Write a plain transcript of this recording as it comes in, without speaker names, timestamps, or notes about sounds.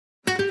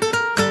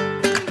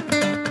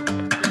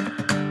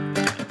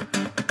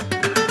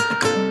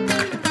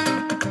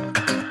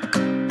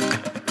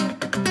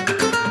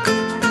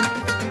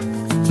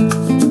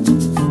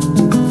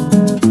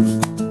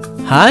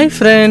Hi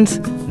friends,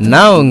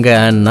 நான் உங்க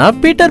அண்ணா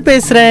Peter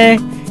பேசுறேன்.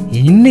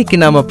 இன்னைக்கு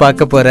நாம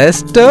பார்க்க போற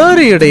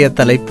ஸ்டோரியுடைய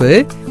தலைப்பு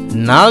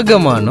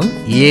நாகமானும்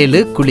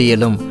 7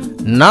 குளியலும்.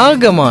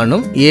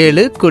 நாகமானும்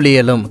 7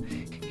 குளியலும்.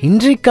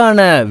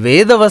 இன்றைக்கான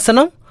வேத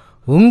வசனம்,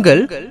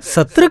 உங்கள்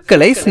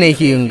சத்துருக்களை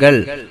சிநேகியுங்கள்,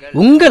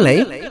 உங்களை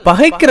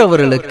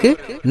பகைக்கிறவர்களுக்கு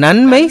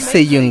நன்மை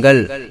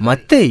செய்யுங்கள்.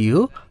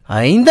 மத்தேயு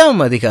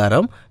 5ஆம்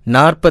அதிகாரம்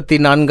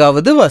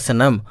 44வது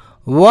வசனம்.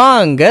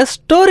 வாங்க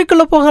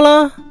ஸ்டோரிக்குள்ள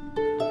போகலாம்.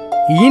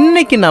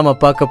 இன்னைக்கு நாம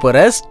பார்க்க போற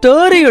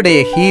ஸ்டோரியுடைய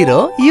ஹீரோ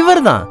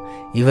இவர்தான்.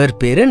 இவர்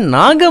பேரு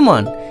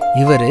நாகமான்.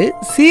 இவரு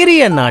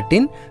சீரிய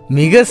நாட்டின்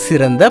மிக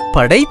சிறந்த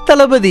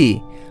படைத்தளபதி.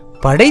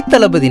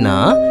 படைத்தளபதினா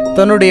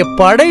தன்னுடைய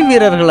படை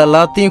வீரர்கள்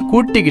எல்லாத்தையும்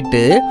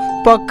கூட்டிக்கிட்டு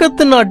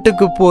பக்கத்து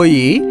நாட்டுக்கு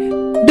போய்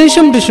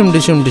டிஷும் டிஷும்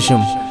டிஷும்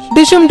டிஷும்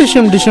டிஷும்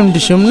டிஷும் டிஷும்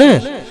டிஷும்னு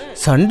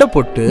சண்டை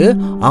போட்டு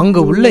அங்க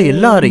உள்ள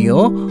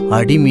எல்லாரையும்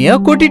அடிமையா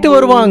கூட்டிட்டு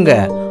வருவாங்க.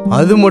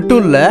 அது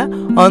மட்டும் இல்ல,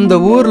 அந்த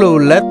ஊர்ல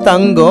உள்ள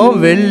தங்கம்,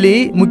 வெள்ளி,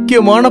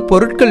 முக்கியமான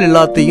பொருட்கள்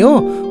எல்லாத்தையும்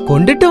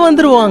கொண்டுட்டு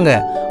வந்துருவாங்க.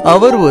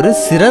 அவர் ஒரு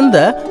சிறந்த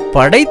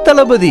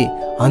படைத்தளபதி.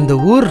 அந்த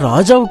ஊர்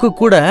ராஜாவுக்கு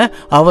கூட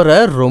அவரை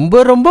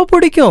ரொம்ப ரொம்ப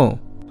பிடிக்கும்.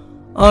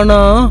 ஆனா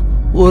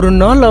ஒரு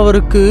நாள்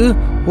அவருக்கு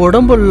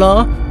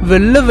உடம்பெல்லாம்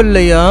வெள்ளை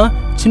வெள்ளையா,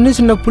 சின்ன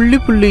சின்ன புள்ளி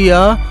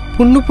புள்ளியா,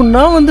 புண்ணு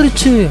புண்ணா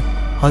வந்துருச்சு.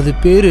 அது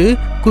பேரு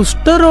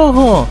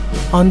குஷ்டரோகம்.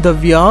 அந்த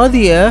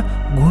வியாதிய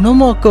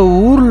குணமாக்க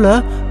ஊர்ல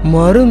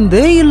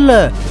மருந்தே இல்ல.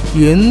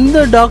 எந்த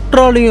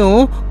டாக்டராலையும்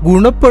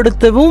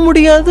குணப்படுத்தவும்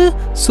முடியாது,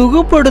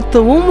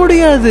 சுகப்படுத்தவும்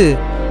முடியாது.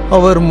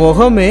 அவர்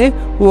முகமே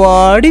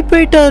வாடி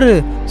போயிட்டாரு,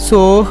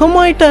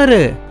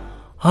 சோகமாயிட்டாரு.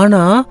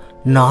 ஆனா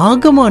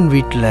நாகமான்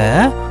வீட்டுல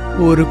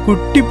ஒரு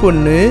குட்டி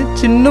பொண்ணு,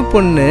 சின்ன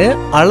பொண்ணு,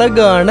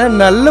 அழகான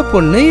நல்ல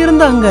பொண்ணு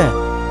இருந்தாங்க.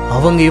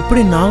 அவங்க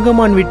எப்படி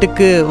நாகமான்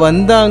வீட்டுக்கு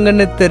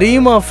வந்தாங்கன்னு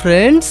தெரியுமா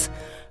ஃப்ரெண்ட்ஸ்?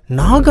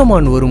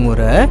 நாகமான் ஒரு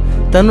முறை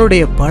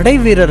தன்னுடைய படை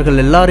வீரர்கள்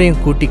எல்லாரையும்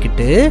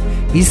கூட்டிக்கிட்டு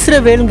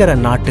இஸ்ரவேல்ங்கிற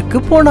நாட்டுக்கு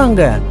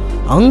போனாங்க.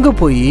 அங்க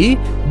போய்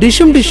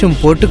டிஷும் டிஷும்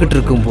போட்டுக்கிட்டு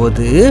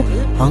இருக்கும்போது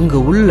அங்க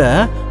உள்ள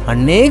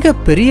அநேக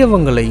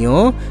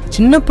பெரியவங்களையும்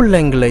சின்ன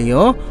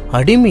பிள்ளைங்களையும்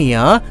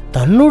அடிமையா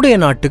தன்னுடைய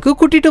நாட்டுக்கு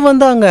கூட்டிட்டு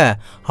வந்தாங்க.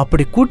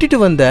 அப்படி கூட்டிட்டு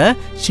வந்த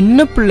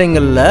சின்ன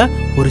பிள்ளைங்கள்ல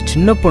ஒரு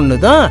சின்ன பொண்ணு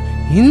தான்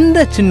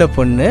இந்த சின்ன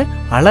பொண்ணு,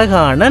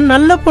 அழகான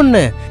நல்ல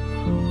பொண்ணு.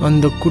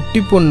 அந்த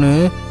குட்டி பொண்ணு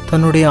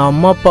தன்னுடைய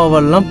அம்மா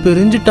அப்பாவெல்லாம்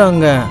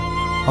பிரிஞ்சுட்டாங்க.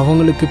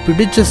 அவங்களுக்கு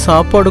பிடிச்ச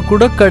சாப்பாடு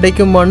கூட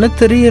கிடைக்குமான்னு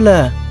தெரியல.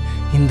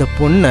 இந்த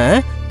பொண்ணை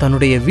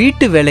தன்னுடைய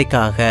வீட்டு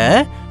வேலைக்காக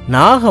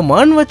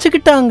நாகமான்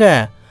வச்சுக்கிட்டாங்க.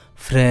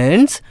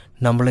 ஃப்ரெண்ட்ஸ்,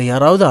 நம்மளை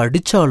யாராவது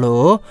அடித்தாலோ,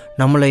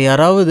 நம்மளை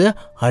யாராவது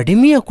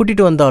அடிமையாக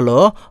கூட்டிகிட்டு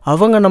வந்தாலோ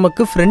அவங்க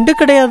நமக்கு ஃப்ரெண்டு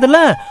கிடையாதுல்ல,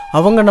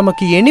 அவங்க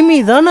நமக்கு எனிமி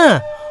தானே.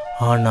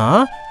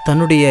 ஆனால்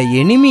தன்னுடைய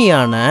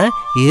எனிமியான,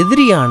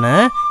 எதிரியான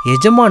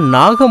எஜமான்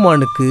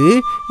நாகமானுக்கு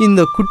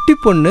இந்த குட்டி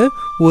பொண்ணு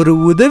ஒரு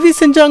உதவி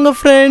செஞ்சாங்க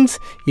ஃப்ரெண்ட்ஸ்.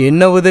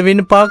 என்ன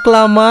உதவின்னு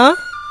பார்க்கலாமா?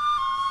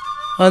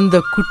 அந்த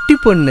குட்டி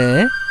பொண்ணு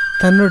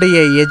தன்னுடைய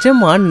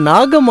எஜமான்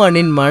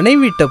நாகமானின்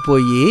மனைவிட்ட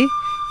போய்,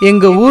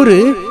 எங்க ஊரு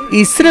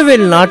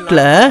இஸ்ரவேல் நாட்டுல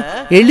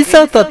எலிசா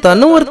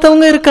தாத்தான்னு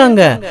ஒருத்தவங்க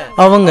இருக்காங்க.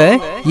 அவங்க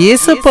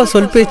ஏசப்பா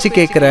சொல் பேச்சு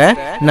கேக்குற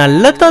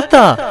நல்ல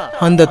தாத்தா.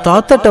 அந்த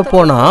தாத்தாட்ட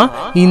போனா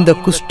இந்த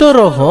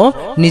குஷ்டரோகம்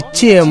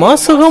நிச்சயமா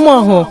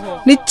சுகமாகும்,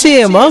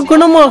 நிச்சயமா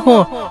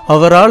குணமாகும்.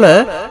 அவரால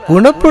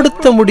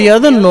குணப்படுத்த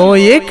முடியாத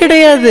நோயே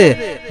கிடையாது.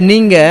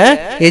 நீங்க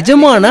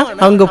எஜமான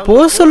அங்க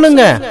போக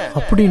சொல்லுங்க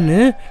அப்படின்னு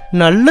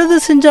நல்லது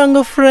செஞ்சாங்க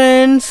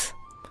ஃப்ரெண்ட்ஸ்.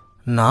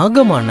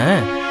 நாகமான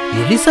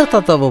எலிசா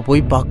தாத்தாவை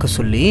போய் பார்க்க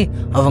சொல்லி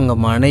அவங்க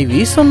மனைவி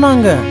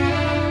சொன்னாங்க.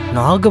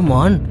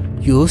 நாகமான்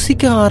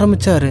யோசிக்க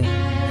ஆரம்பிச்சாரு.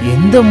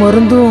 எந்த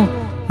மருந்தும்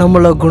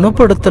நம்மளை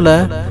குணப்படுத்தல,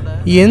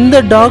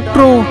 எந்த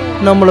டாக்டரும்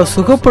நம்மளை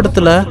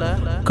சுகப்படுத்தல.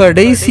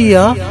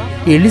 கடைசியா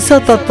எலிசா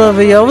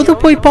தாத்தாவையாவது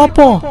போய்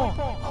பார்ப்போம்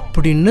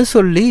அப்படின்னு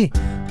சொல்லி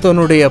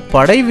தன்னுடைய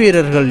படை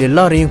வீரர்கள்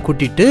எல்லாரையும்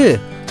கூட்டிட்டு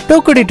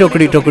டொக்கடி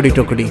டொக்கடி டொக்கடி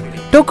டொக்கடி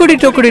டொக்கடி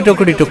டொக்கடி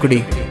டொக்கடி டொக்கடி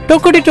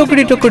டொக்கடி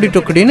டொக்கடி டொக்கடி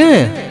டொக்கடின்னு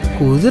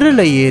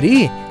குதிரையில ஏறி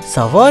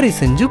சவாரி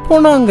செஞ்சு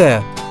போனாங்க.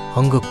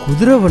 அங்க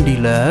குதிரை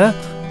வண்டியில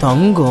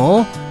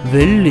தங்கம்,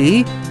 வெள்ளி,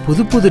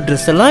 புது புது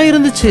ட்ரெஸ் எல்லாம்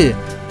இருந்துச்சு.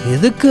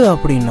 எதுக்கு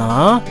அப்படின்னா,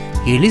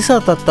 எலிசா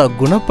தாத்தா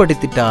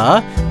குணப்படுத்திட்டா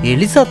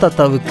எலிசா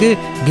தாத்தாவுக்கு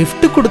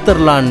கிஃப்ட்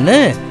கொடுத்துடலான்னு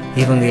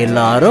இவங்க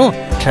எல்லாரும்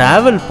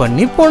டிராவல்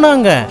பண்ணி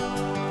போனாங்க.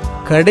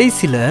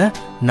 கடைசியில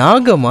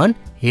நாகமான்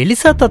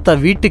எலிசா தாத்தா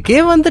வீட்டுக்கே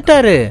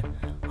வந்துட்டாரு.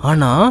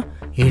 ஆனா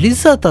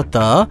எலிசா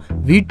தாத்தா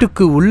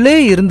வீட்டுக்கு உள்ளே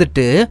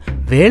இருந்துட்டு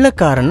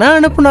வேலைக்காரனை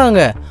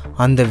அனுப்புனாங்க.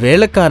 அந்த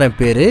வேலைக்காரன்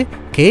பேரு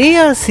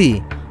கேயாசி.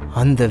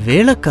 அந்த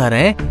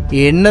வேலைக்காரன்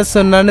என்ன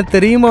சொன்னான்னு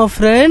தெரியுமா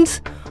ஃப்ரெண்ட்ஸ்?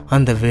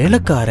 அந்த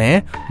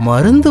வேலைக்காரன்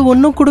மருந்து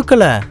ஒன்றும்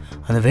கொடுக்கல.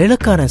 அந்த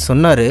வேலைக்காரன்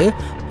சொன்னாரு,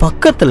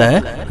 பக்கத்துல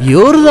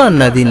யோர்தான்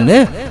நதின்னு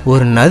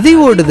ஒரு நதி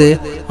ஓடுது,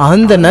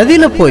 அந்த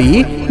நதியில போய்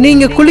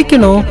நீங்க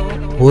குளிக்கணும்.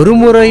 ஒரு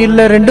முறை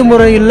இல்ல, 2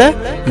 முறை இல்ல,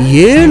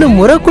 7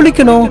 முறை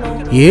குளிக்கணும்.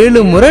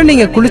 7 முறை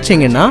நீங்க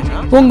குளிச்சீங்கன்னா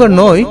உங்க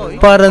நோய்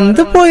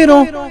பறந்து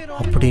போயிரும்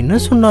அப்படின்னு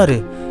சொன்னாரு.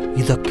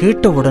 இத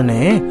கேட்ட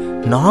உடனே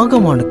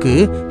நாகமானுக்கு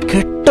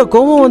கெட்ட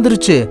கோபம்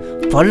வந்துருச்சு.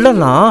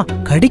 பல்லெல்லாம்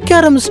கடிக்க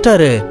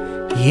ஆரம்பிச்சிட்டாரு.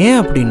 ஏன்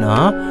அப்படின்னா,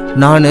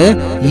 நானு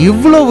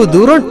இவ்வளவு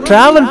தூரம்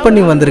டிராவல்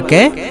பண்ணி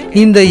வந்திருக்கேன்,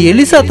 இந்த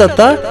எலிசா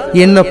தாத்தா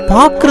என்ன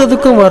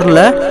பாக்குறதுக்கும் வரல,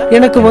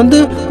 எனக்கு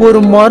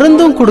ஒரு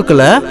மருந்தும்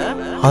கொடுக்கல,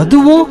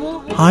 அதுவும்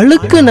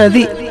அழுக்கு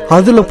நதி,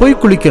 அதுல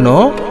போய்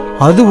குளிக்கணும்,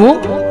 அதுவும்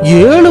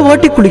 7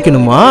 வாட்டி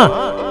குளிக்கணுமா?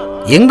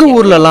 எங்க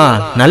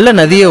ஊர்லலாம் நல்ல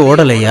நதியே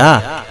ஓடலையா?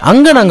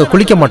 அங்க நாங்க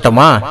குளிக்க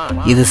மாட்டோமா?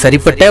 இது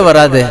சரிப்பட்டே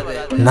வராது,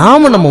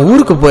 நாம நம்ம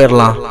ஊருக்கு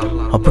போயிடலாம்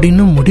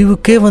அப்படின்னு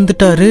முடிவுக்கே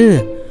வந்துட்டாரு.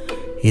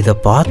 இத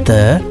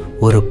பார்த்த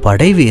ஒரு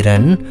படை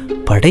வீரன்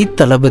படை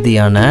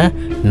தளபதியான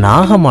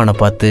நாகமான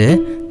பார்த்து,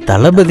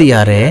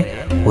 தளபதியாரே,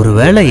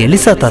 ஒருவேளை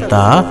எலிசா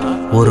தாத்தா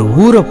ஒரு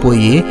ஊரை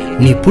போய்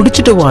நீ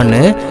புடிச்சிட்டு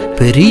வான்னு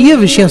பெரிய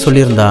விஷயம்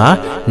சொல்லியிருந்தா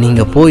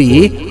நீங்க போய்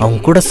அவங்க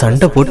கூட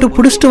சண்டை போட்டு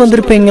புடிச்சிட்டு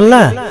வந்திருப்பீங்கல்ல.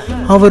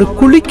 அவர்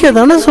குளிக்க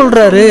தானே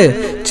சொல்றாரு,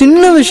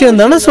 சின்ன விஷயம்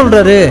தானே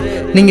சொல்றாரு,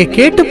 நீங்க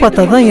கேட்டு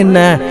பார்த்தா தான் என்ன,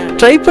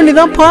 ட்ரை பண்ணி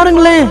தான்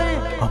பாருங்களேன்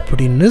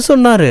அப்படின்னு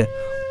சொன்னாரு.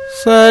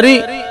 சரி,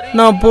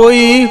 நான்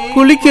போய்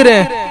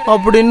குளிக்கிறேன்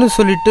அப்படின்னு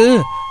சொல்லிட்டு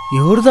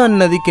யோர்தான்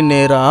நதிக்கு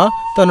நேரா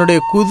தன்னுடைய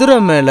குதிரை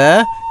மேல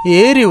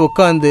ஏறி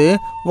உட்காந்து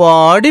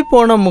வாடி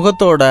போன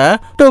முகத்தோட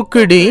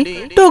டொக்குடி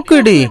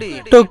டொக்குடி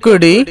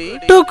டொக்குடி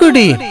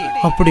டொக்குடி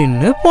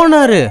அப்படின்னு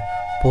போனாரு.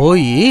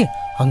 போய்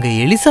அங்க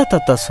எலிசா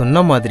தாத்தா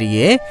சொன்ன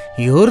மாதிரியே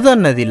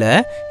யோர்தான் நதியில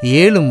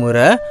 7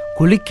 முறை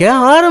குளிக்க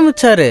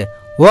ஆரம்பிச்சாரு.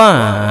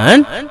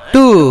 1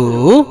 2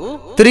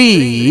 3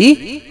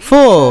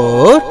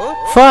 4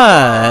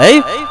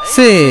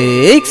 5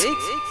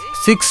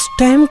 6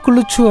 டைம்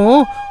குளிச்சும்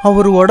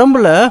அவர்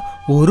உடம்புல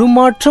ஒரு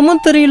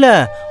மாற்றமும் தெரியல.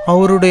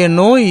 அவருடைய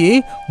நோய்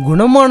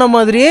குணமான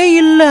மாதிரியே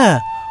இல்ல.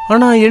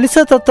 ஆனா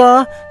எலிசா தாத்தா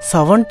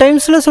 7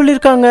 டைம்ஸ்ல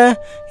சொல்லிருக்காங்க,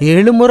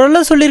 7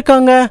 முறைல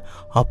சொல்லிருக்காங்க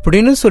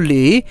அப்படின்னு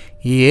சொல்லி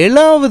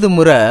 7வது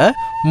முறை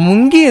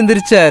முங்கி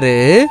எந்திரிச்சாரு.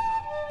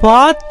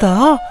 பார்த்தா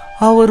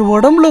அவர்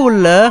உடம்புல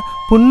உள்ள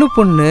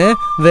புண்ணு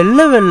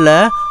வெள்ளை வெள்ளை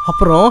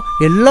அப்புறம்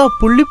எல்லா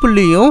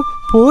புள்ளியும்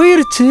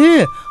போயிருச்சு.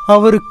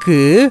 அவருக்கு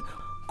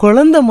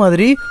குழந்தை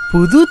மாதிரி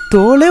புது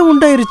தோலே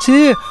உண்டாயிருச்சு.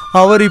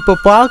 அவர் இப்ப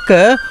பார்க்க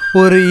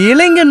ஒரு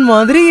இளைஞன்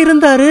மாதிரி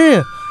இருந்தாரு.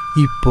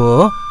 இப்போ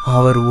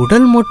அவர்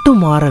உடல் மட்டும்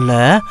மாறல,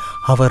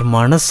 அவர்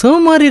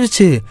மனசும்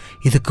மாறிடுச்சு.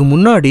 இதுக்கு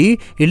முன்னாடி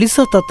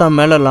எலிசா தாத்தா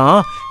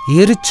மேலலாம்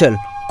எரிச்சல்,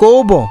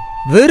 கோபம்,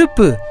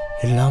 வெறுப்பு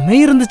எல்லாமே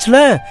இருந்துச்சுல,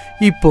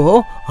 இப்போ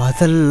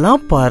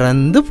அதெல்லாம்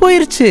பறந்து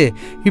போயிருச்சு.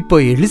 இப்போ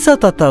எலிசா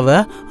தாத்தாவை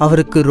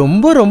அவருக்கு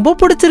ரொம்ப ரொம்ப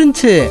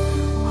பிடிச்சிருந்துச்சு.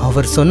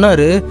 அவர்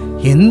சொன்னாரு,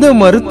 எந்த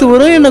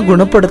மருத்துவரும் என்ன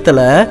குணப்படுத்தல,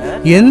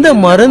 எந்த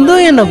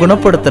மருந்தும் என்ன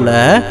குணப்படுத்தல,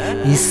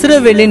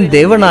 இஸ்ரவேலின்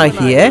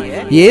தேவனாகிய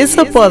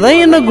ஏசப்பா தான்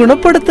என்ன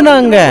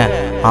குணப்படுத்தினாங்க.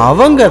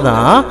 அவங்க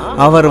தான்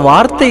அவர்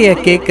வார்த்தைய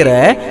கேட்கிற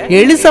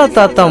எலிசா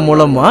தாத்தா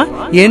மூலமா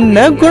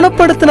என்ன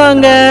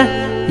குணப்படுத்தினாங்க.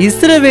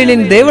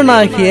 இஸ்ரவேலின்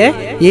தேவனாகிய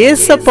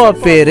ஏசப்பா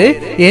பேரு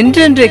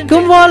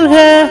என்றென்றைக்கும் வாழ்க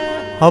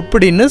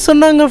அப்படின்னு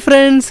சொன்னாங்க.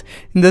 ஃப்ரெண்ட்ஸ்,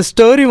 இந்த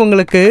ஸ்டோரி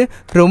உங்களுக்கு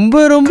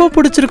ரொம்ப ரொம்ப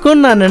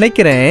பிடிச்சிருக்கும்னு நான்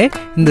நினைக்கிறேன்.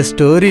 இந்த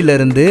ஸ்டோரியில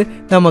இருந்து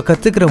நம்ம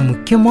கத்துக்கிற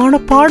முக்கியமான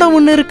பாடம்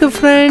ஒன்று இருக்கு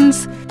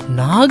ஃப்ரெண்ட்ஸ்.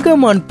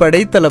 நாகமான்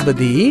படை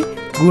தளபதி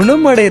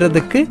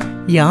குணமடைறதுக்கு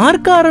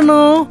யார்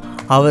காரணம்?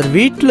 அவர்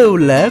வீட்டில்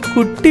உள்ள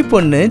குட்டி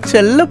பொண்ணு,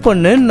 செல்ல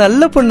பொண்ணு,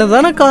 நல்ல பொண்ணு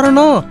தானே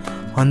காரணம்.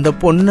 அந்த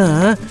பொண்ணை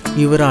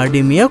இவர்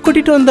அடிமையா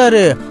கூட்டிட்டு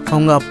வந்தாரு.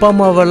 அவங்க அப்பா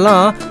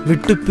அம்மாவெல்லாம்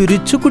விட்டு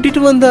பிரிச்சு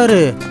கூட்டிட்டு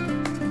வந்தாரு.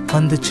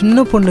 அந்த சின்ன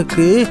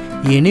பொண்ணுக்கு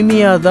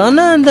எனிமையா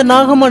தானே அந்த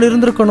நாகமான்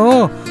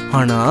இருந்திருக்கணும்.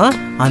 ஆனா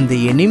அந்த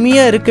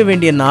எனிமையா இருக்க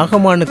வேண்டிய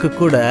நாகமானுக்கு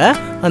கூட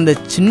அந்த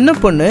சின்ன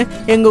பொண்ணு,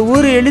 எங்க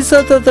ஊர் எலிசா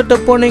தாத்தா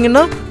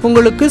போனீங்கன்னா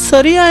உங்களுக்கு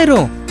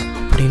சரியாயிரும்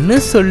அப்படின்னு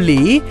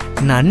சொல்லி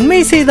நன்மை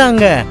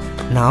செய்தாங்க.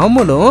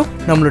 நாமளும்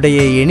நம்மளுடைய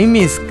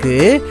எனிமீஸ்க்கு,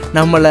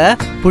 நம்மளை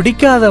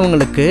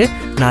பிடிக்காதவங்களுக்கு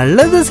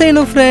நல்லது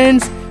செய்யணும்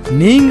ஃப்ரெண்ட்ஸ்.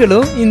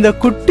 நீங்களும் இந்த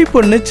குட்டி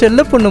பொண்ணு,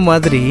 செல்ல பொண்ணு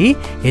மாதிரி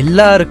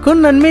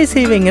எல்லாருக்கும் நன்மை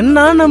செய்வீங்கன்னு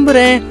நான்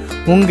நம்புறேன்.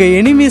 உங்க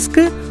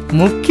எனிமீஸ்க்கு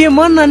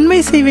முக்கியமா நன்மை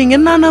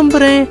செய்வீங்கன்னு நான்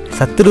நம்புறேன்.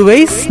 சத்ருவை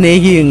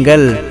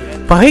சிநேகியுங்கள்,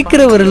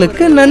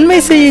 பகைக்கிறவர்களுக்கு நன்மை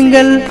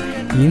செய்யுங்கள்.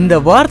 இந்த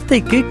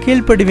வார்த்தைக்கு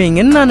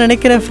கீழ்ப்படுவீங்கன்னு நான்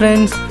நினைக்கிறேன்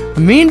ஃப்ரெண்ட்ஸ்.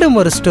 மீண்டும்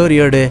ஒரு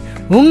ஸ்டோரியோடு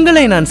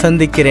உங்களை நான்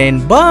சந்திக்கிறேன்.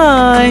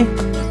 பாய்.